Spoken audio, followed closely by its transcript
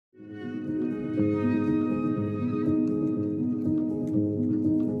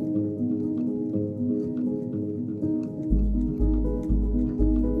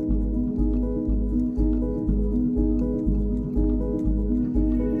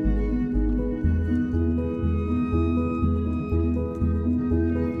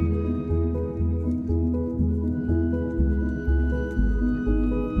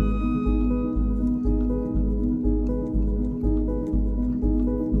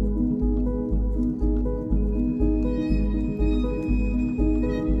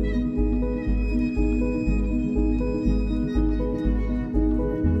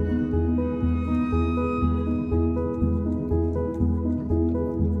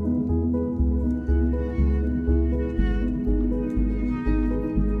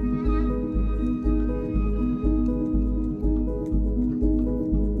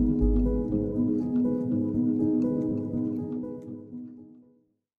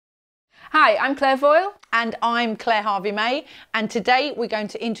Hi, I'm Claire Voyle. And I'm Claire Harvey-May, and today we're going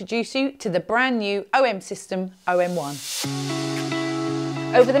to introduce you to the brand new OM system, OM-1.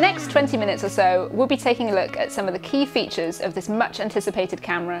 Over the next 20 minutes or so, we'll be taking a look at some of the key features of this much anticipated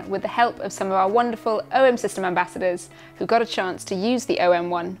camera with the help of some of our wonderful OM system ambassadors who got a chance to use the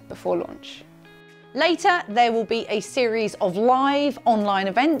OM-1 before launch. Later, there will be a series of live online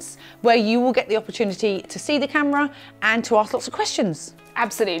events where you will get the opportunity to see the camera and to ask lots of questions.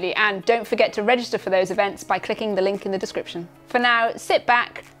 Absolutely, and don't forget to register for those events by clicking the link in the description. For now, sit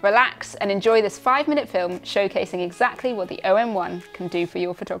back, relax, and enjoy this 5-minute film showcasing exactly what the OM-1 can do for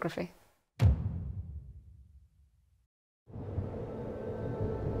your photography.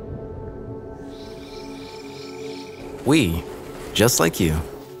 We, just like you,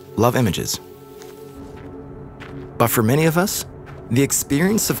 love images. But for many of us, the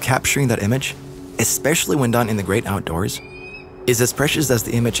experience of capturing that image, especially when done in the great outdoors, is as precious as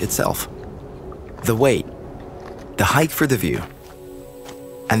the image itself. The wait, the hike for the view,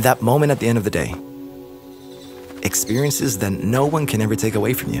 and that moment at the end of the day. Experiences that no one can ever take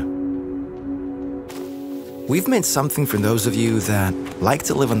away from you. We've made something for those of you that like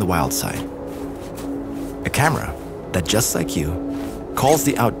to live on the wild side. A camera that, just like you, calls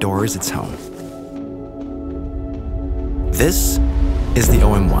the outdoors its home. This is the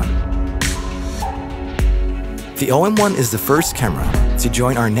OM-1. The OM-1 is the first camera to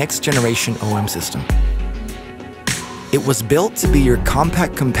join our next generation OM system. It was built to be your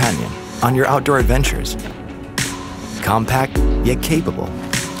compact companion on your outdoor adventures. Compact yet capable,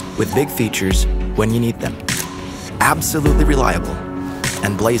 with big features when you need them. Absolutely reliable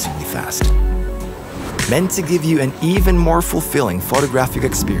and blazingly fast. Meant to give you an even more fulfilling photographic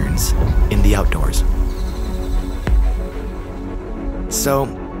experience in the outdoors. So,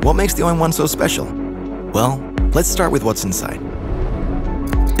 what makes the OM-1 so special? Well, let's start with what's inside.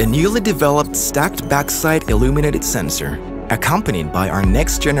 A newly developed stacked backside illuminated sensor, accompanied by our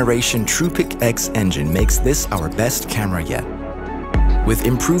next generation TruePic X engine, makes this our best camera yet. With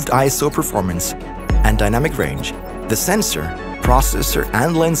improved ISO performance and dynamic range, the sensor, processor,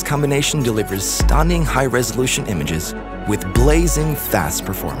 and lens combination delivers stunning high-resolution images with blazing fast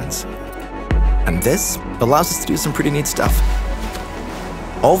performance. And this allows us to do some pretty neat stuff.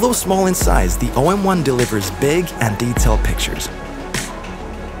 Although small in size, the OM-1 delivers big and detailed pictures.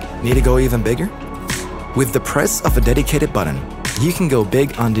 Need to go even bigger? With the press of a dedicated button, you can go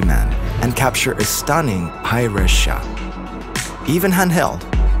big on demand and capture a stunning high-res shot. Even handheld,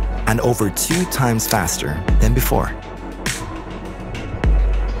 and over 2 times faster than before.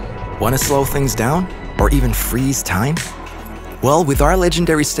 Want to slow things down or even freeze time? Well, with our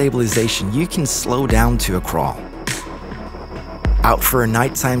legendary stabilization, you can slow down to a crawl. Out for a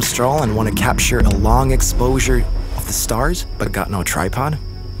nighttime stroll and want to capture a long exposure of the stars but got no tripod?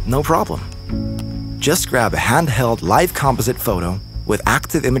 No problem. Just grab a handheld live composite photo with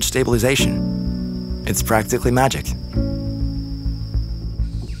active image stabilization. It's practically magic.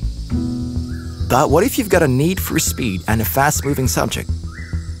 But what if you've got a need for speed and a fast-moving subject?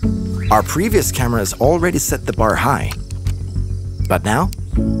 Our previous cameras already set the bar high. But now,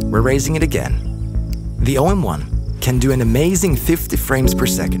 we're raising it again. The OM-1 can do an amazing 50 frames per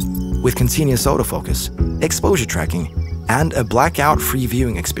second with continuous autofocus, exposure tracking, and a blackout-free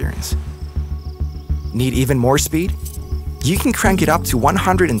viewing experience. Need even more speed? You can crank it up to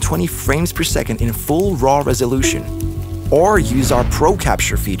 120 frames per second in full RAW resolution, or use our Pro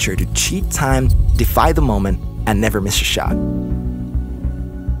Capture feature to cheat time, defy the moment, and never miss a shot.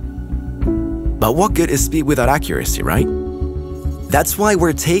 But what good is speed without accuracy, right? That's why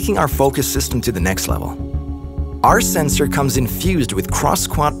we're taking our focus system to the next level. Our sensor comes infused with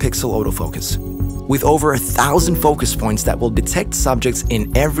cross-quad pixel autofocus, with over 1,000 focus points that will detect subjects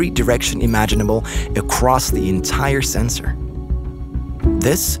in every direction imaginable across the entire sensor.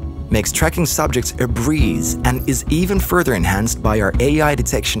 This makes tracking subjects a breeze and is even further enhanced by our AI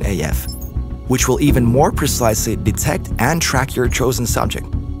Detection AF, which will even more precisely detect and track your chosen subject.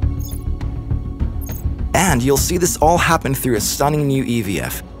 And you'll see this all happen through a stunning new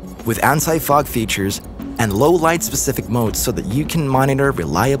EVF, with anti-fog features and low light specific modes so that you can monitor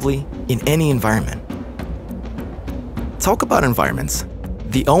reliably in any environment. Talk about environments.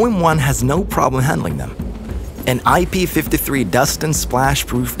 The OM-1 has no problem handling them. An IP53 dust and splash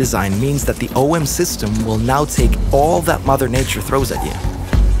proof design means that the OM system will now take all that Mother Nature throws at you.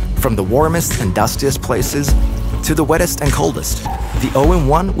 From the warmest and dustiest places to the wettest and coldest, the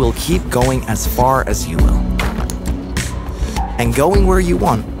OM-1 will keep going as far as you will. And going where you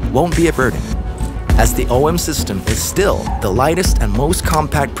want won't be a burden, as the OM system is still the lightest and most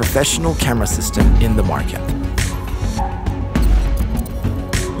compact professional camera system in the market.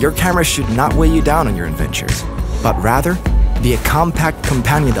 Your camera should not weigh you down on your adventures, but rather be a compact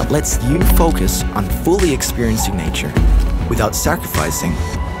companion that lets you focus on fully experiencing nature without sacrificing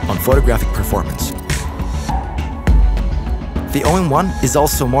on photographic performance. The OM-1 is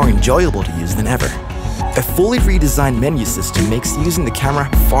also more enjoyable to use than ever. A fully redesigned menu system makes using the camera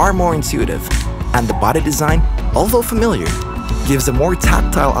far more intuitive, and the body design, although familiar, gives a more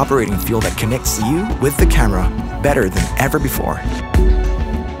tactile operating feel that connects you with the camera better than ever before.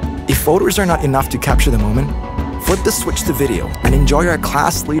 If photos are not enough to capture the moment, flip the switch to video and enjoy our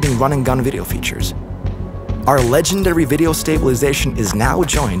class-leading run-and-gun video features. Our legendary video stabilization is now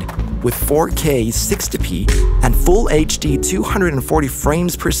joined with 4K 60p and Full HD 240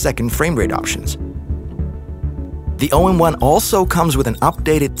 frames per second frame rate options. The OM-1 also comes with an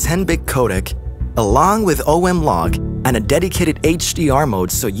updated 10-bit codec, along with OM log and a dedicated HDR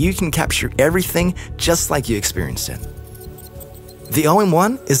mode so you can capture everything just like you experienced it. The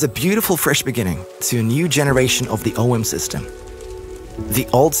OM-1 is a beautiful fresh beginning to a new generation of the OM system, the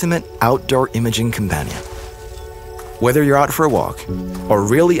ultimate outdoor imaging companion. Whether you're out for a walk or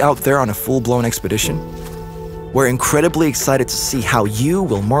really out there on a full-blown expedition, we're incredibly excited to see how you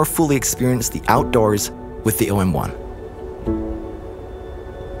will more fully experience the outdoors with the OM-1.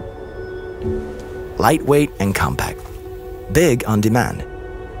 Lightweight and compact, big on demand,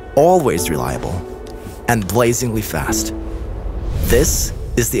 always reliable, and blazingly fast. This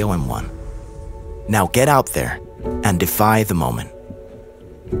is the OM-1. Now get out there and defy the moment.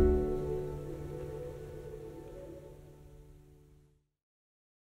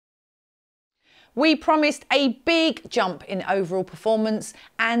 We promised a big jump in overall performance,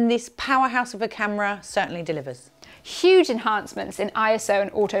 and this powerhouse of a camera certainly delivers. Huge enhancements in ISO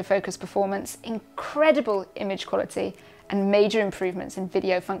and autofocus performance, incredible image quality, and major improvements in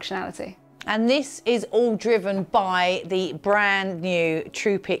video functionality. And this is all driven by the brand new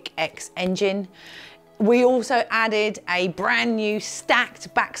TruePic X engine. We also added a brand new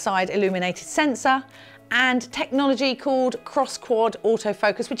stacked backside illuminated sensor and technology called cross-quad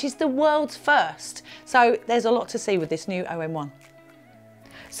autofocus, which is the world's first. So there's a lot to see with this new OM-1.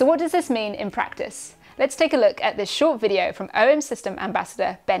 So what does this mean in practice? Let's take a look at this short video from OM System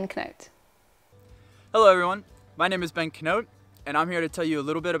Ambassador Ben Knote. Hello everyone, my name is Ben Knote, and I'm here to tell you a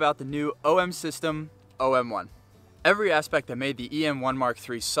little bit about the new OM System OM-1. Every aspect that made the EM-1 Mark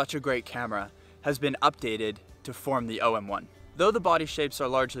III such a great camera has been updated to form the OM-1. Though the body shapes are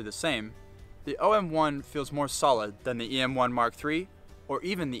largely the same, the OM-1 feels more solid than the EM-1 Mark III or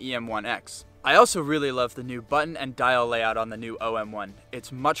even the EM-1X. I also really love the new button and dial layout on the new OM-1.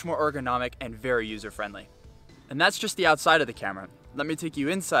 It's much more ergonomic and very user-friendly. And that's just the outside of the camera. Let me take you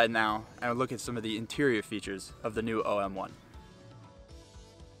inside now and look at some of the interior features of the new OM-1.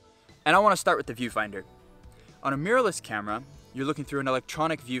 And I want to start with the viewfinder. On a mirrorless camera, you're looking through an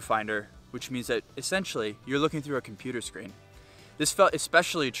electronic viewfinder, which means that essentially you're looking through a computer screen. This felt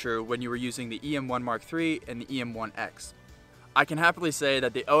especially true when you were using the EM-1 Mark III and the EM-1X. I can happily say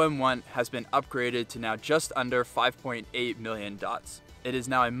that the OM-1 has been upgraded to now just under 5.8 million dots. It is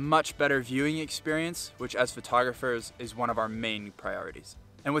now a much better viewing experience, which as photographers is one of our main priorities.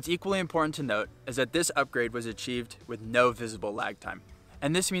 And what's equally important to note is that this upgrade was achieved with no visible lag time.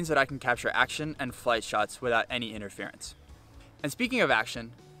 And this means that I can capture action and flight shots without any interference. And speaking of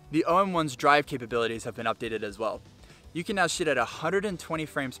action, the OM-1's drive capabilities have been updated as well. You can now shoot at 120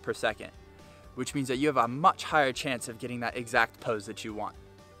 frames per second, which means that you have a much higher chance of getting that exact pose that you want.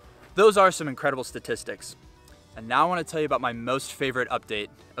 Those are some incredible statistics. And now I want to tell you about my most favorite update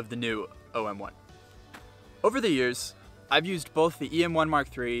of the new OM-1. Over the years, I've used both the EM-1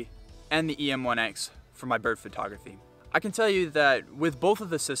 Mark III and the EM-1X for my bird photography. I can tell you that with both of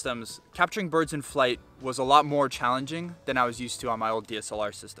the systems, capturing birds in flight was a lot more challenging than I was used to on my old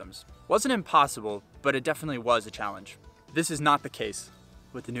DSLR systems. Wasn't impossible, but it definitely was a challenge. This is not the case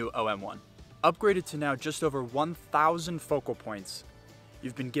with the new OM-1. Upgraded to now just over 1,000 focal points,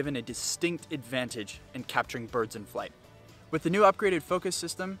 you've been given a distinct advantage in capturing birds in flight. With the new upgraded focus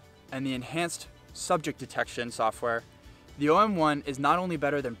system and the enhanced subject detection software, the OM-1 is not only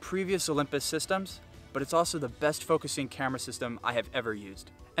better than previous Olympus systems, but it's also the best focusing camera system I have ever used.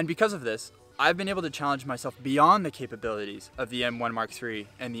 And because of this, I've been able to challenge myself beyond the capabilities of the M1 Mark III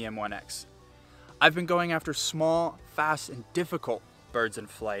and the M1X. I've been going after small, fast, and difficult birds in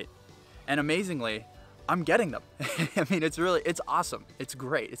flight. And amazingly, I'm getting them. I mean, it's awesome. It's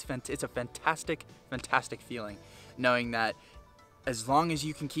great. It's a fantastic, fantastic feeling knowing that as long as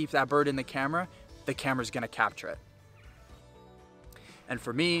you can keep that bird in the camera's gonna capture it. And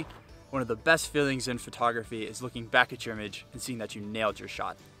for me, one of the best feelings in photography is looking back at your image and seeing that you nailed your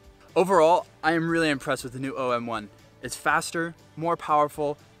shot. Overall, I am really impressed with the new OM-1. It's faster, more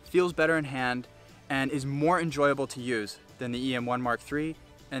powerful, feels better in hand, and is more enjoyable to use than the EM-1 Mark III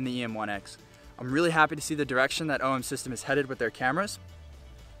and the EM-1X. I'm really happy to see the direction that OM System is headed with their cameras,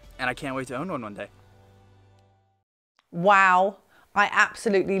 and I can't wait to own one day. Wow, I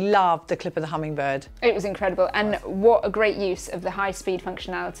absolutely loved the clip of the hummingbird. It was incredible, and what a great use of the high-speed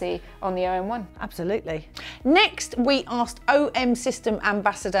functionality on the OM-1. Absolutely. Next, we asked OM System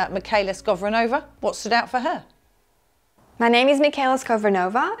Ambassador Michaela Skowronova what stood out for her. My name is Michaela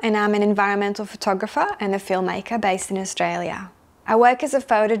Skowronova, and I'm an environmental photographer and a filmmaker based in Australia. I work as a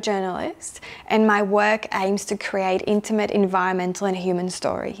photojournalist, and my work aims to create intimate environmental and human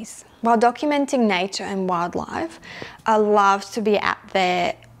stories. While documenting nature and wildlife, I love to be out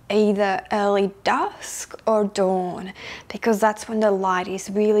there either early dusk or dawn, because that's when the light is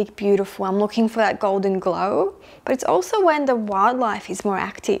really beautiful. I'm looking for that golden glow, but it's also when the wildlife is more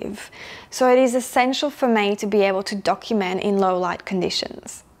active. So it is essential for me to be able to document in low light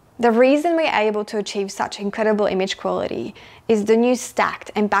conditions. The reason we're able to achieve such incredible image quality is the new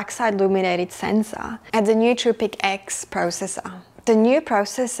stacked and backside illuminated sensor and the new TruePic X processor. The new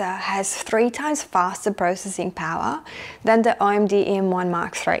processor has 3 times faster processing power than the OMD EM-1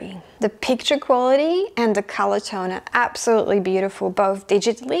 Mark III. The picture quality and the color tone are absolutely beautiful, both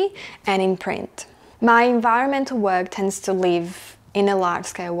digitally and in print. My environmental work tends to live in a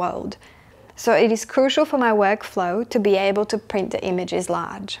large-scale world, so it is crucial for my workflow to be able to print the images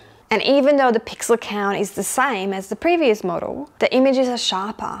large. And even though the pixel count is the same as the previous model, the images are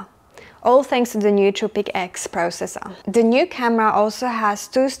sharper, all thanks to the new TruePic X processor. The new camera also has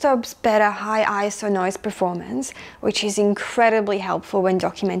 2 stops better high ISO noise performance, which is incredibly helpful when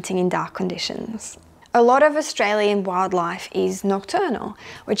documenting in dark conditions. A lot of Australian wildlife is nocturnal,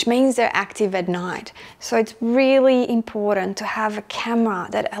 which means they're active at night. So it's really important to have a camera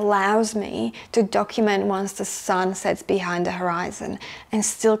that allows me to document once the sun sets behind the horizon and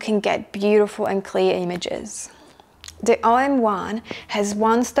still can get beautiful and clear images. The OM-1 has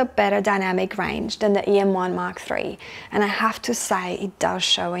 1 stop better dynamic range than the EM-1 Mark III, and I have to say it does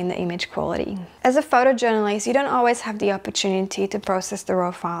show in the image quality. As a photojournalist, you don't always have the opportunity to process the raw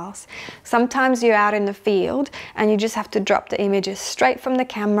files. Sometimes you're out in the field and you just have to drop the images straight from the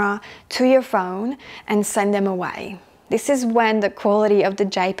camera to your phone and send them away. This is when the quality of the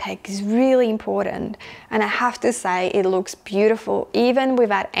JPEG is really important, and I have to say it looks beautiful even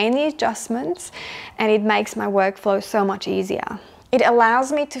without any adjustments, and it makes my workflow so much easier. It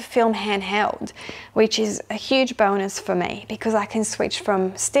allows me to film handheld, which is a huge bonus for me because I can switch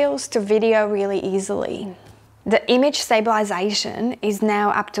from stills to video really easily. The image stabilization is now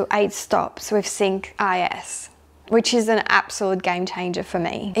up to 8 stops with Sync IS, which is an absolute game changer for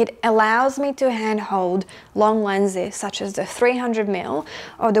me. It allows me to handhold long lenses such as the 300mm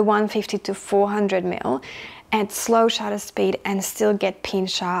or the 150-400mm at slow shutter speed and still get pin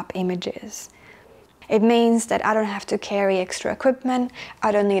sharp images. It means that I don't have to carry extra equipment,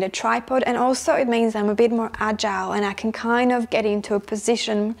 I don't need a tripod, and also it means I'm a bit more agile and I can kind of get into a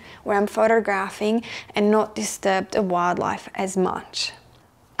position where I'm photographing and not disturb the wildlife as much.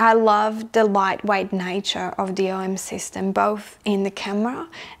 I love the lightweight nature of the OM system, both in the camera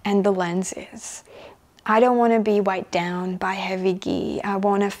and the lenses. I don't want to be weighed down by heavy gear. I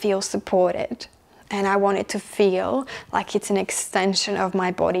want to feel supported, and I want it to feel like it's an extension of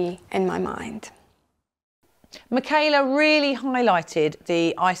my body and my mind. Michaela really highlighted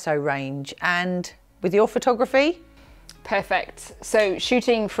the ISO range, and with your photography? Perfect. So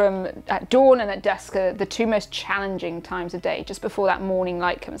shooting from at dawn and at dusk are the 2 most challenging times of day, just before that morning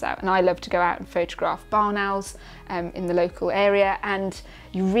light comes out. And I love to go out and photograph barn owls in the local area, and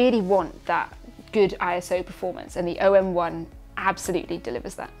you really want that good ISO performance, and the OM-1 absolutely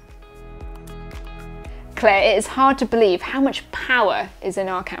delivers that. Claire, it is hard to believe how much power is in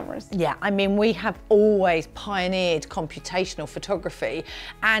our cameras. Yeah, I mean, we have always pioneered computational photography,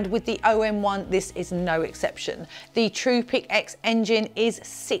 and with the OM-1, this is no exception. The TruePic X engine is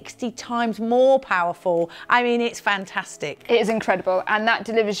 60 times more powerful. I mean, it's fantastic. It is incredible, and that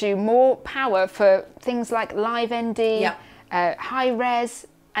delivers you more power for things like live ND, high res,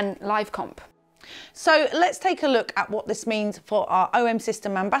 and live comp. So let's take a look at what this means for our OM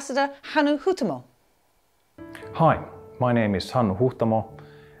System Ambassador, Hannu Huhtamo. Hi, my name is Hannu Huhtamo,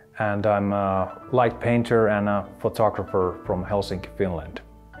 and I'm a light painter and a photographer from Helsinki, Finland.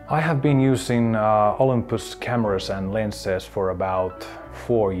 I have been using Olympus cameras and lenses for about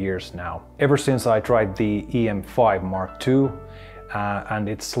 4 years now, ever since I tried the EM-5 Mark II and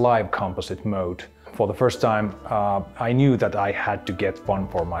its live composite mode. For the first time, I knew that I had to get one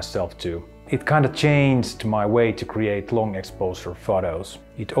for myself too. It kind of changed my way to create long exposure photos.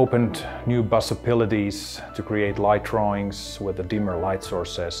 It opened new possibilities to create light drawings with the dimmer light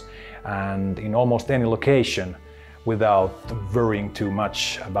sources and in almost any location without worrying too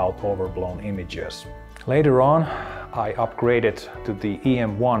much about overblown images. Later on, I upgraded to the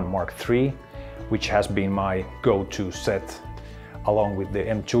OM-1 Mark III, which has been my go-to set, along with the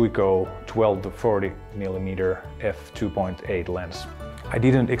M2 12-40mm f2.8 lens. I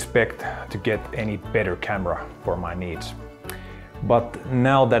didn't expect to get any better camera for my needs. But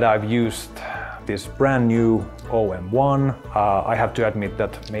now that I've used this brand new OM-1, I have to admit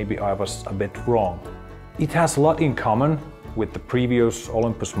that maybe I was a bit wrong. It has a lot in common with the previous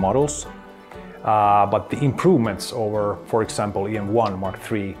Olympus models, but the improvements over, for example, OM-1 Mark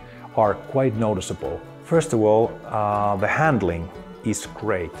III are quite noticeable. First of all, the handling is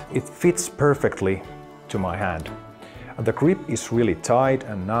great. It fits perfectly to my hand. The grip is really tight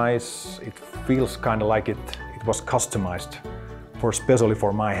and nice. It feels kind of like it was customized especially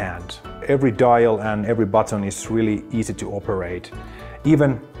for my hand. Every dial and every button is really easy to operate,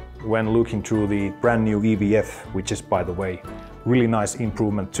 even when looking through the brand new EVF, which is, by the way, really nice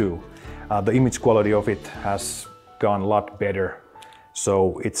improvement too. The image quality of it has gone a lot better,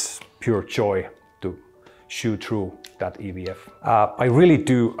 so it's pure joy to shoot through that EVF. I really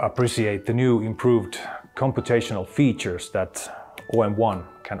do appreciate the new improved computational features that OM-1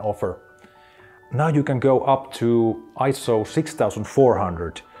 can offer. Now you can go up to ISO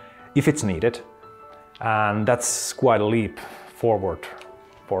 6400 if it's needed, and that's quite a leap forward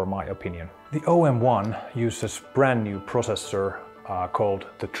for my opinion. The OM-1 uses brand new processor called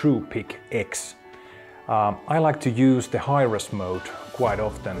the TruePic X. I like to use the high-res mode quite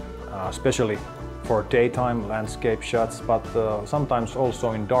often, especially for daytime landscape shots, but sometimes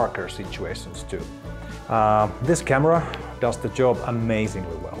also in darker situations too. This camera does the job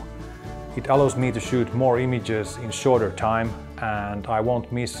amazingly well. It allows me to shoot more images in shorter time, and I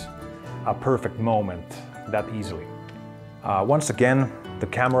won't miss a perfect moment that easily. Once again, the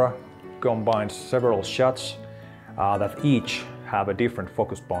camera combines several shots that each have a different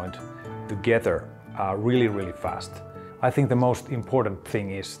focus point together really fast. I think the most important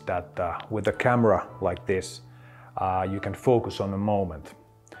thing is that with a camera like this, you can focus on the moment.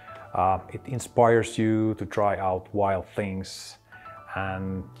 It inspires you to try out wild things,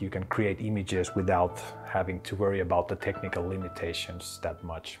 and you can create images without having to worry about the technical limitations that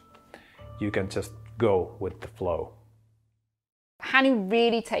much. You can just go with the flow. Hannu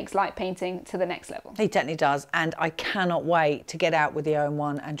really takes light painting to the next level. He definitely does, and I cannot wait to get out with the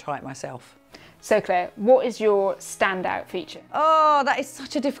OM-1 and try it myself. So Claire, what is your standout feature? Oh, that is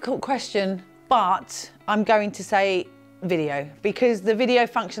such a difficult question, but I'm going to say video, because the video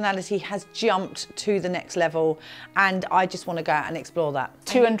functionality has jumped to the next level, and I just want to go out and explore that.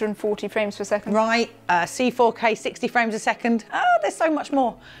 240 frames per second. Right, C4K 60 frames a second. Oh, there's so much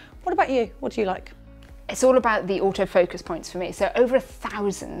more. What about you? What do you like? It's all about the autofocus points for me. So over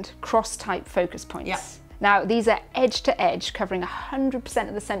 1,000 cross-type focus points. Yeah. Now these are edge to edge, covering 100%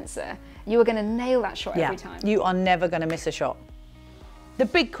 of the sensor. You are going to nail that shot every time. You are never going to miss a shot. The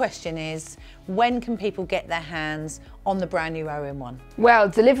big question is, when can people get their hands on the brand new OM-1? Well,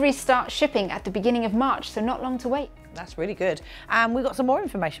 deliveries start shipping at the beginning of March, so not long to wait. That's really good. And we've got some more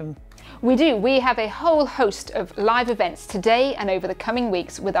information. We do. We have a whole host of live events today and over the coming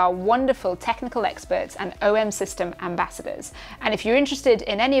weeks with our wonderful technical experts and OM System ambassadors. And if you're interested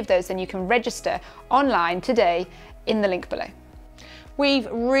in any of those, then you can register online today in the link below. We've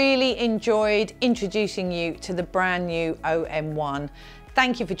really enjoyed introducing you to the brand new OM-1.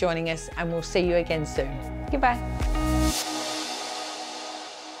 Thank you for joining us, and we'll see you again soon. Goodbye.